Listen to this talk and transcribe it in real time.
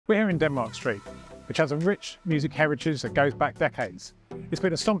We're here in Denmark Street, which has a rich music heritage that goes back decades. It's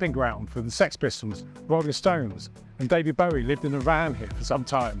been a stomping ground for the Sex Pistols, Rolling Stones, and David Bowie lived in a van here for some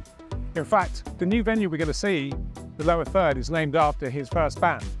time. In fact, the new venue we're going to see, the Lower Third, is named after his first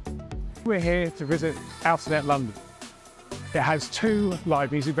band. We're here to visit Outernet London. It has 2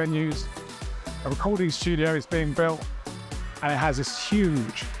 live music venues, a recording studio is being built, and it has this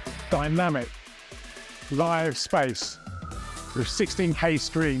huge, dynamic, live space with 16K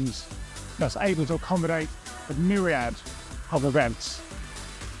streams that's able to accommodate a myriad of events.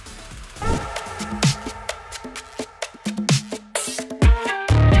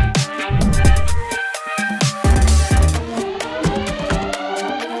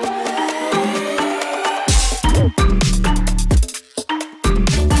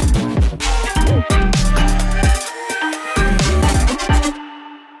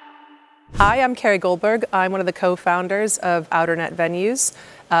 Hi, I'm Carrie Goldberg. I'm one of the co-founders of Outernet Venues,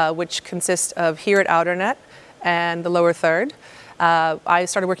 which consist of here at Outernet and the Lower Third. I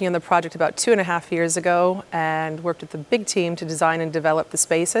started working on the project about 2.5 years ago and worked with the big team to design and develop the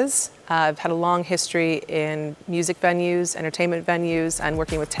spaces. I've had a long history in music venues, entertainment venues, and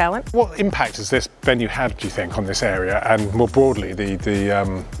working with talent. What impact has this venue had, do you think, on this area and more broadly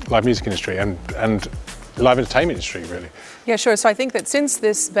the live music industry and live entertainment industry, really? Yeah, sure. So I think that since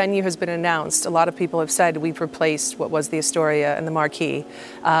this venue has been announced, a lot of people have said we've replaced what was the Astoria and the M.I.C.E.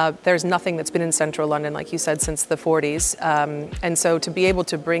 There's nothing that's been in central London, like you said, since the 40s. And so to be able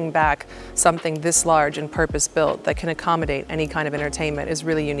to bring back something this large and purpose-built that can accommodate any kind of entertainment is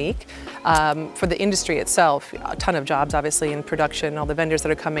really unique. For the industry itself, a ton of jobs, obviously, in production, all the vendors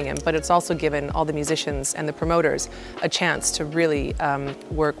that are coming in, but it's also given all the musicians and the promoters a chance to really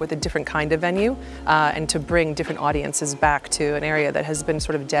work with a different kind of venue and to bring different audiences back to an area that has been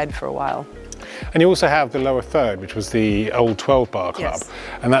sort of dead for a while. And you also have the Lower Third, which was the old 12-bar club, yes.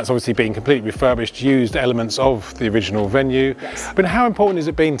 And that's obviously been completely refurbished, used elements of the original venue. Yes. But how important has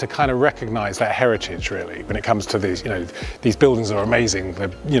it been to kind of recognise that heritage, really, when it comes to these? These buildings are amazing. They're,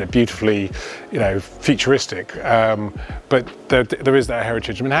 beautifully, futuristic. But there is that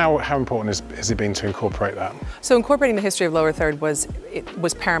heritage. I mean, how important has it been to incorporate that? So incorporating the history of Lower Third was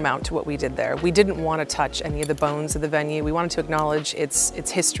paramount to what we did there. We didn't want to touch any of the bones of the venue. We wanted to acknowledge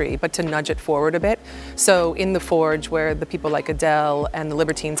its history, but to nudge it forward a bit. So in the Forge, where the people like Adele and the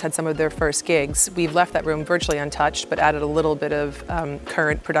Libertines had some of their first gigs, we've left that room virtually untouched, but added a little bit of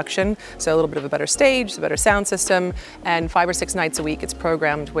current production. So a little bit of a better stage, a better sound system, and 5 or 6 nights a week it's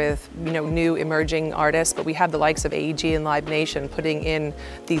programmed with new emerging artists. But we have the likes of AEG and Live Nation putting in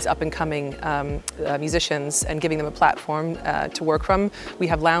these up and coming musicians and giving them a platform to work from. We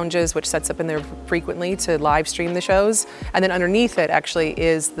have lounges, which sets up in there frequently to live stream the shows, and then underneath it actually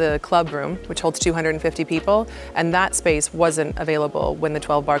is the club room, which holds 250 people, and that space wasn't available when the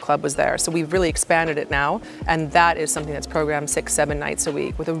 12-bar club was there. So we've really expanded it now, and that is something that's programmed 6-7 nights a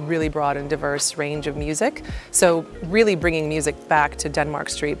week with a really broad and diverse range of music. So really bringing music back to Denmark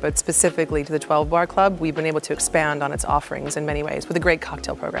Street, but specifically to the 12-bar club, we've been able to expand on its offerings in many ways with a great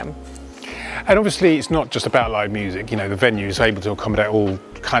cocktail program. And obviously it's not just about live music, the venue is able to accommodate all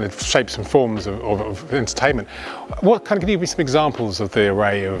kind of shapes and forms of entertainment. Can you give me some examples of the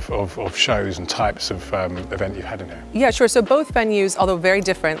array of shows and types of event you've had in here? Yeah, sure. So both venues, although very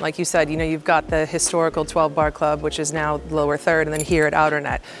different, like you said, you've got the historical 12-bar club, which is now the Lower Third, and then here at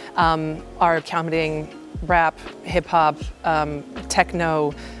Outernet, are accommodating rap, hip-hop,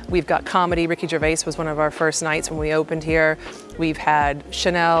 techno. We've got comedy. Ricky Gervais was one of our first nights when we opened here. We've had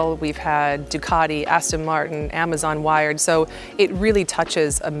Chanel, we've had Ducati, Aston Martin, Amazon Wired. So it really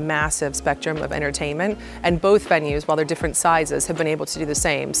touches a massive spectrum of entertainment. And both venues, while they're different sizes, have been able to do the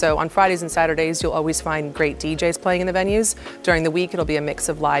same. So on Fridays and Saturdays, you'll always find great DJs playing in the venues. During the week, it'll be a mix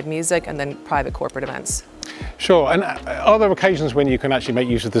of live music and then private corporate events. Sure, and are there occasions when you can actually make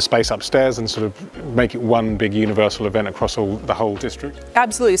use of the space upstairs and sort of make it one big universal event across the whole district?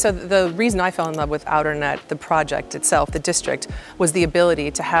 Absolutely. So the reason I fell in love with Outernet, the project itself, the district, was the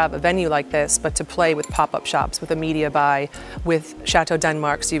ability to have a venue like this, but to play with pop-up shops, with a media buy, with Chateau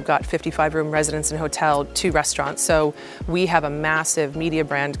Denmark, so you've got 55-room residence and hotel, 2 restaurants. So we have a massive media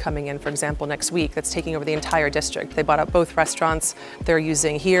brand coming in, for example, next week that's taking over the entire district. They bought up both restaurants. They're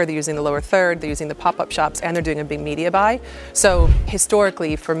using the Lower Third, they're using the pop-up shops, and they're doing a big media buy. So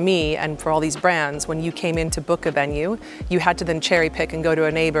historically, for me and for all these brands, when you came in to book a venue, you had to then cherry pick and go to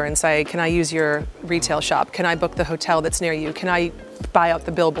a neighbor and say, can I use your retail shop? Can I book the hotel that's near you? Can I buy out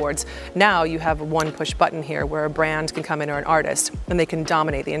the billboards? Now you have one push button here where a brand can come in or an artist and they can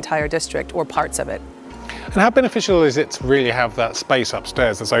dominate the entire district or parts of it. And how beneficial is it to really have that space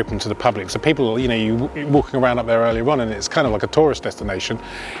upstairs that's open to the public? So people, you know, you're walking around up there earlier on and it's kind of like a tourist destination.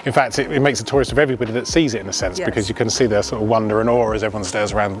 In fact, it makes a tourist of everybody that sees it in a sense, yes, because you can see their sort of wonder and awe as everyone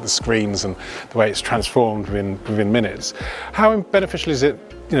stares around at the screens and the way it's transformed within minutes. How beneficial is it,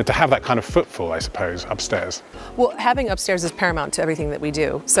 you know, to have that kind of footfall, I suppose, upstairs? Well, having upstairs is paramount to everything that we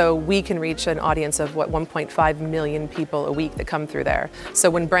do. So we can reach an audience of, 1.5 million people a week that come through there. So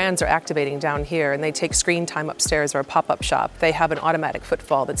when brands are activating down here and they take screen time upstairs or a pop-up shop, they have an automatic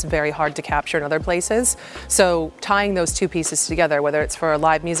footfall that's very hard to capture in other places. So tying those two pieces together, whether it's for a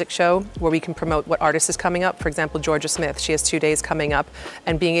live music show where we can promote what artist is coming up, for example, Georgia Smith, she has 2 days coming up,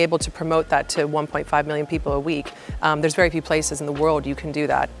 and being able to promote that to 1.5 million people a week, there's very few places in the world you can do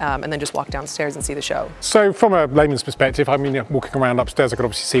that. And then just walk downstairs and see the show. So from a layman's perspective, I mean, walking around upstairs, I could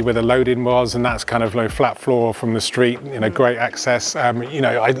obviously see where the load-in was, and that's kind of low flat floor from the street, you know, great access. You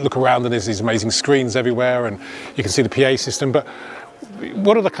know, I look around and there's these amazing screens everywhere and you can see the PA system, but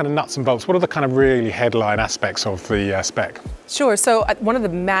what are the kind of nuts and bolts? What are the kind of really headline aspects of the spec? Sure, so one of the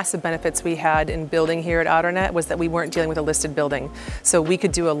massive benefits we had in building here at Outernet was that we weren't dealing with a listed building. So we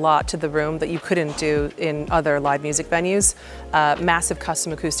could do a lot to the room that you couldn't do in other live music venues. Massive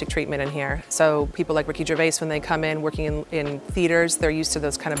custom acoustic treatment in here. So people like Ricky Gervais, when they come in working in theaters, they're used to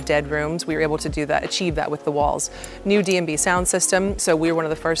those kind of dead rooms. We were able to do that, achieve that with the walls. New D&B sound system, so we were one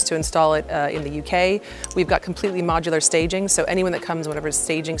of the first to install it in the UK. We've got completely modular staging, so anyone that comes, whatever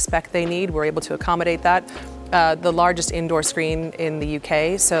staging spec they need, we're able to accommodate that. The largest indoor screen in the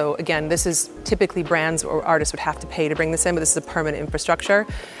UK. So again, this is typically brands or artists would have to pay to bring this in, but this is a permanent infrastructure.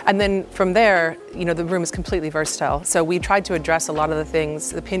 And then from there, you know, the room is completely versatile. So we tried to address a lot of the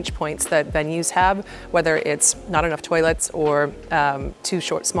things, the pinch points that venues have, whether it's not enough toilets or too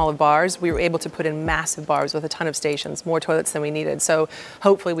small of bars. We were able to put in massive bars with a ton of stations, more toilets than we needed. So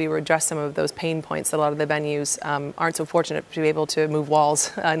hopefully we will address some of those pain points that a lot of the venues aren't so fortunate to be able to move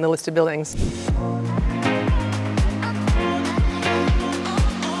walls in the listed buildings.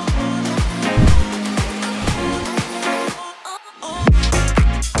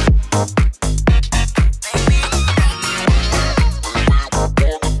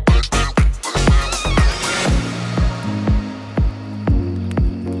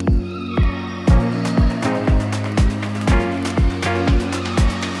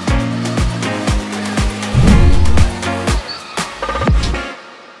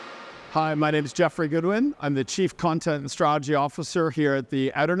 Hi, my name is Jeffrey Goodwin. I'm the Chief Content and Strategy Officer here at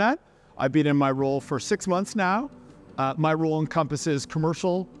the Outernet. I've been in my role for 6 months now. My role encompasses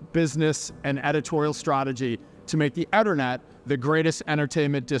commercial, business, and editorial strategy to make the Outernet the greatest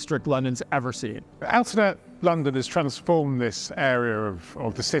entertainment district London's ever seen. Outernet London has transformed this area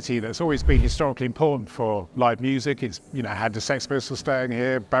of the city that's always been historically important for live music. It's, you know, had the Sex Pistols staying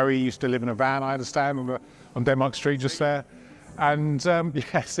here. Bowie used to live in a van, I understand, on Denmark Street just there. And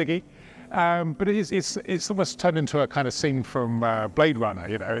yeah, Siggy. But it's almost turned into a kind of scene from Blade Runner.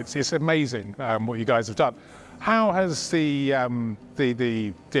 You know, it's amazing what you guys have done. How has the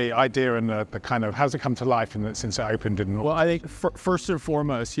idea and the kind of, how's it come to life since it opened? Well, I think first and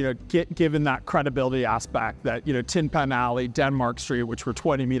foremost, you know, given that credibility aspect that, you know, Tin Pan Alley, Denmark Street, which we're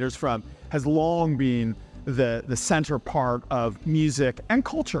 20 meters from, has long been the center part of music and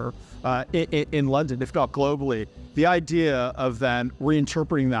culture in London, if not globally. The idea of then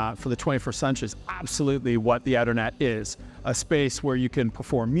reinterpreting that for the 21st century is absolutely what the Outernet is. A space where you can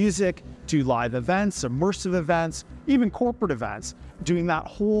perform music, do live events, immersive events, even corporate events. Doing that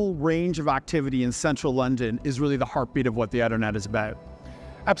whole range of activity in central London is really the heartbeat of what the Outernet is about.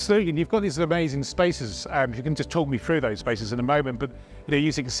 Absolutely, and you've got these amazing spaces. If you can just talk me through those spaces in a moment, but you know,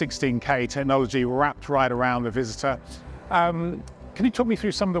 using 16K technology wrapped right around the visitor. Can you talk me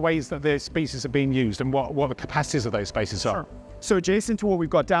through some of the ways that the spaces are being used and what the capacities of those spaces are? Sure. So adjacent to what we've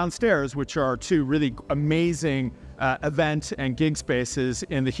got downstairs, which are two really amazing event and gig spaces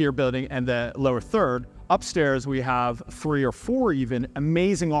in the Here building and the lower third, upstairs we have 3 or 4 even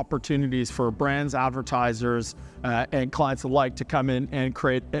amazing opportunities for brands, advertisers, and clients alike to come in and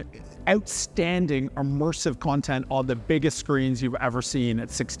create outstanding immersive content on the biggest screens you've ever seen at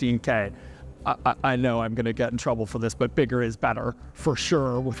 16K. I know I'm going to get in trouble for this, but bigger is better for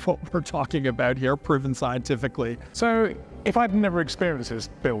sure with what we're talking about here, proven scientifically. So if I'd never experienced this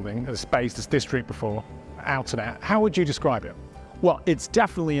building, this space, this district before, Outernet, how would you describe it? Well, it's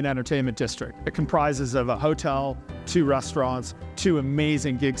definitely an entertainment district. It comprises of a hotel, 2 restaurants, 2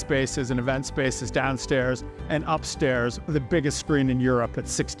 amazing gig spaces and event spaces downstairs, and upstairs, the biggest screen in Europe at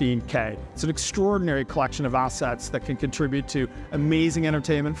 16K. It's an extraordinary collection of assets that can contribute to amazing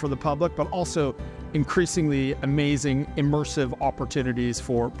entertainment for the public, but also increasingly amazing, immersive opportunities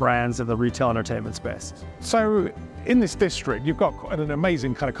for brands in the retail entertainment space. So in this district, you've got an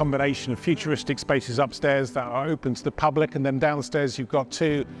amazing kind of combination of futuristic spaces upstairs that are open to the public, and then downstairs you've got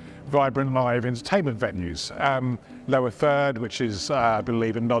two vibrant live entertainment venues. Lower Third, which is, I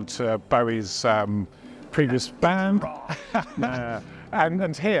believe, a nod to Bowie's previous band,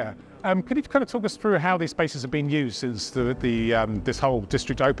 and here. Could you kind of talk us through how these spaces have been used since this whole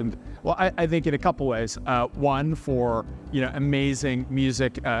district opened? Well, I think in a couple ways. One, for amazing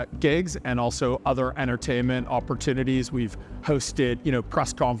music gigs and also other entertainment opportunities. We've hosted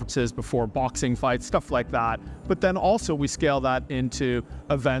press conferences before boxing fights, stuff like that. But then also we scale that into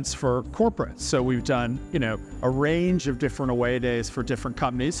events for corporates. So we've done a range of different away days for different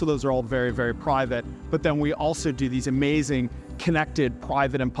companies. So those are all very, very private. But then we also do these amazing connected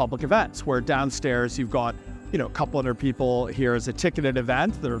private and public events where downstairs you've got a couple hundred people here as a ticketed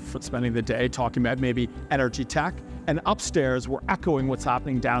event. They're spending the day talking about maybe energy tech. And upstairs, we're echoing what's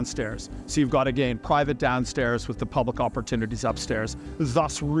happening downstairs. So you've got, again, private downstairs with the public opportunities upstairs,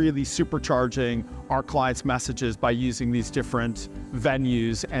 thus really supercharging our clients' messages by using these different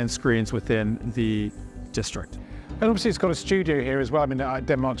venues and screens within the district. And obviously it's got a studio here as well. I mean,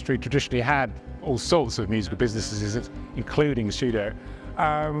 Denmark Street traditionally had all sorts of musical businesses, including a studio.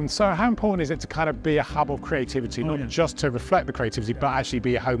 So how important is it to kind of be a hub of creativity, not just to reflect the creativity, but actually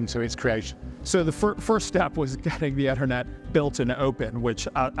be a home to its creation? So the first step was getting the Outernet built and open, which,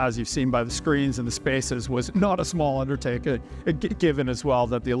 as you've seen by the screens and the spaces, was not a small undertaking, given as well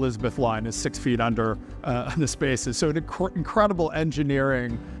that the Elizabeth line is 6 feet under the spaces. So an incredible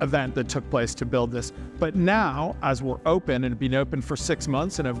engineering event that took place to build this. But now, as we're open and been open for 6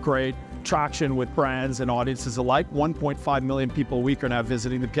 months and have great traction with brands and audiences alike, 1.5 million people a week are now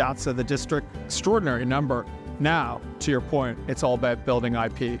visiting the piazza of the district. Extraordinary number. Now, to your point, it's all about building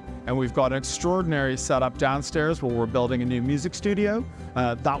IP. And we've got an extraordinary setup downstairs where we're building a new music studio.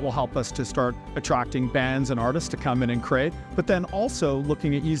 That will help us to start attracting bands and artists to come in and create, but then also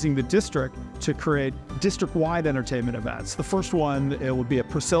looking at using the district to create district-wide entertainment events. The first one, it will be a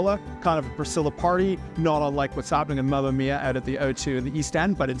Priscilla, kind of a Priscilla party, not unlike what's happening in Mamma Mia out at the O2 in the East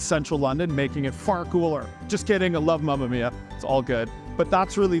End, but in central London, making it far cooler. Just kidding, I love Mamma Mia, it's all good. But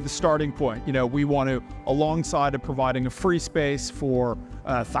that's really the starting point. We want to, alongside of providing a free space for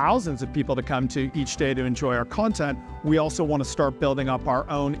thousands of people to come to each day to enjoy our content, we also want to start building up our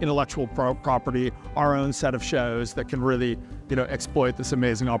own intellectual property, our own set of shows that can really, exploit this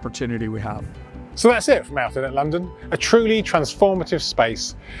amazing opportunity we have. So that's it from Outernet London, a truly transformative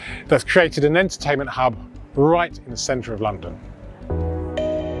space that's created an entertainment hub right in the centre of London.